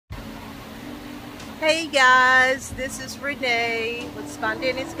Hey guys, this is Renee with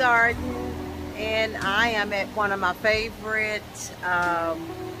Spontaneous Garden, and I am at one of my favorite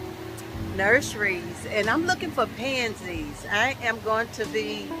nurseries, and I'm looking for pansies. I am going to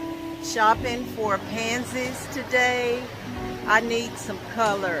be shopping for pansies today. I need some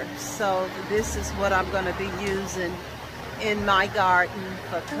color, so this is what I'm going to be using in my garden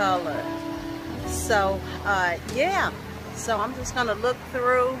for color. So yeah, so I'm just going to look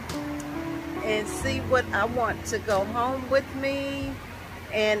through and see what I want to go home with me,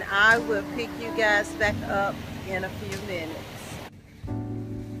 and I will pick you guys back up in a few minutes.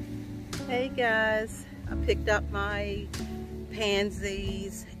 Hey guys, I picked up my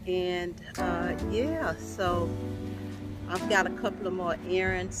pansies, and yeah, so I've got a couple of more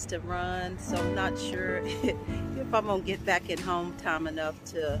errands to run, so I'm not sure if I'm gonna get back in home time enough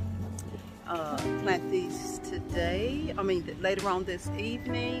to plant these today, later on this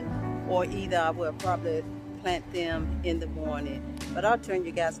evening, or either I will probably plant them in the morning. But I'll turn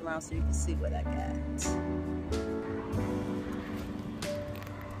you guys around so you can see what I got.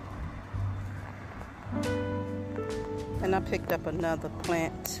 And I picked up another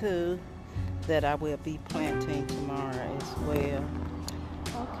plant too that I will be planting tomorrow as well.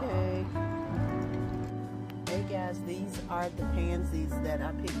 Okay. Hey guys, these are the pansies that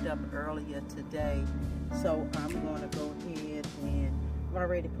I picked up earlier today. So I'm going to go ahead and I've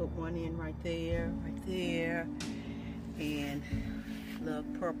already put one in right there, and the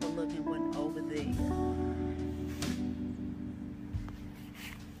purple looking one over there.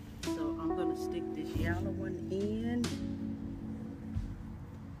 So I'm going to stick this yellow one in.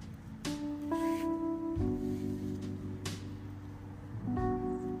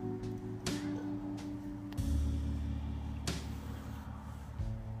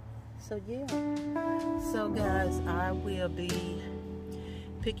 So yeah, so guys, I will be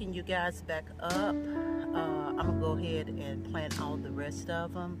picking you guys back up. I'm gonna go ahead and plant all the rest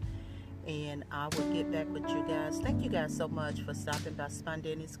of them, and I will get back with you guys. Thank you guys so much for stopping by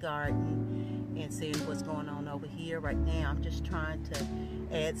Spontaneous Garden and seeing what's going on over here. Right now I'm just trying to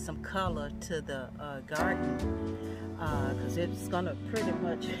add some color to the garden, because it's gonna pretty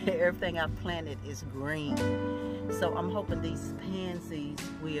much everything I've planted is green. So I'm hoping these pansies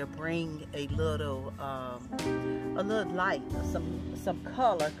will bring a little light, some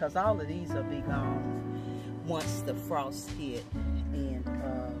color, because all of these will be gone once the frost hit, and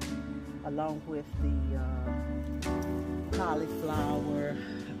along with the cauliflower.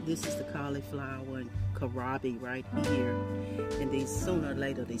 This is the cauliflower and kohlrabi right here, and these sooner or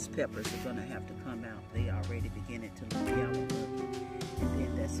later these peppers are going to have to come out. They are already beginning to look yellow looking, and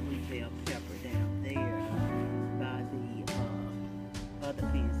then that sweet bell pepper down there by the other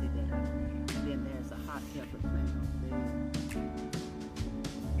pansy that I planted. And then there's a hot pepper plant over there.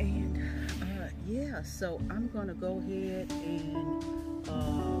 And yeah, so I'm gonna go ahead and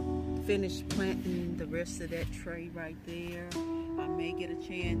finish planting the rest of that tray right there. I may get a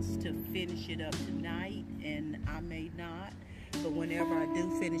chance to finish it up tonight, and I may not, but whenever I do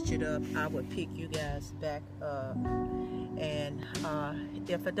finish it up, I will pick you guys back up. And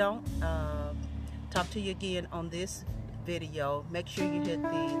if I don't talk to you again on this video, make sure you hit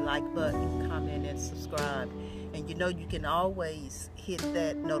the like button, comment, and subscribe. And you know you can always hit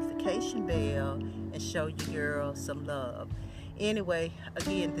that notification bell and show your girl some love. Anyway,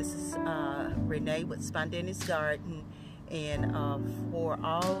 again, this is Renee with Spontaneous Garden, and for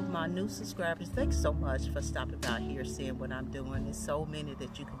all my new subscribers, thanks so much for stopping by here, seeing what I'm doing. There's so many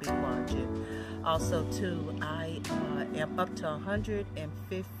that you could be watching. Also too, I am up to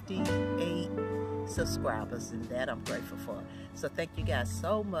 158 subscribers, and that I'm grateful for. So thank you guys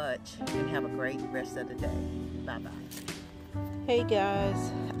so much, and have a great rest of the day. Bye bye. Hey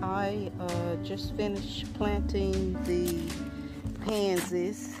guys, I just finished planting the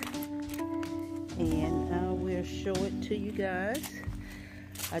pansies, and I will show it to you guys.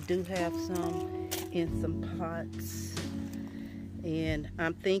 I do have some in some pots, and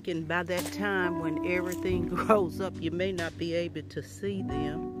I'm thinking by that time when everything grows up, you may not be able to see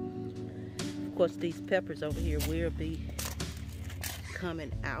them. Of course, these peppers over here will be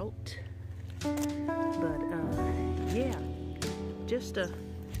coming out, but yeah, just a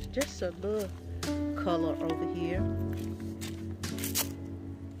little color over here.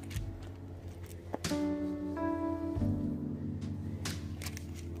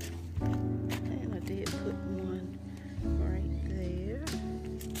 And I did put one right there,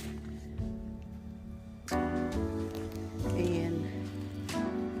 and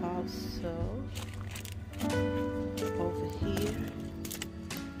also over here,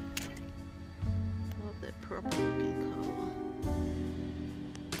 love that purple looking color,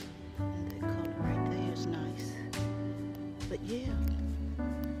 and that color right there. But yeah,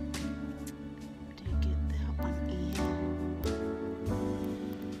 did get that one in.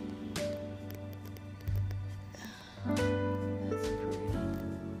 That's pretty.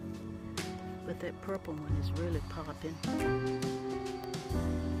 But that purple one is really popping.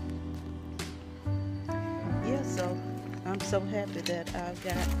 Yeah, so I'm so happy that I've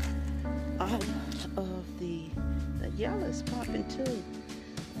got all of the yellow is popping too.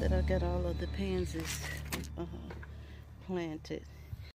 That I got all of the pansies planted.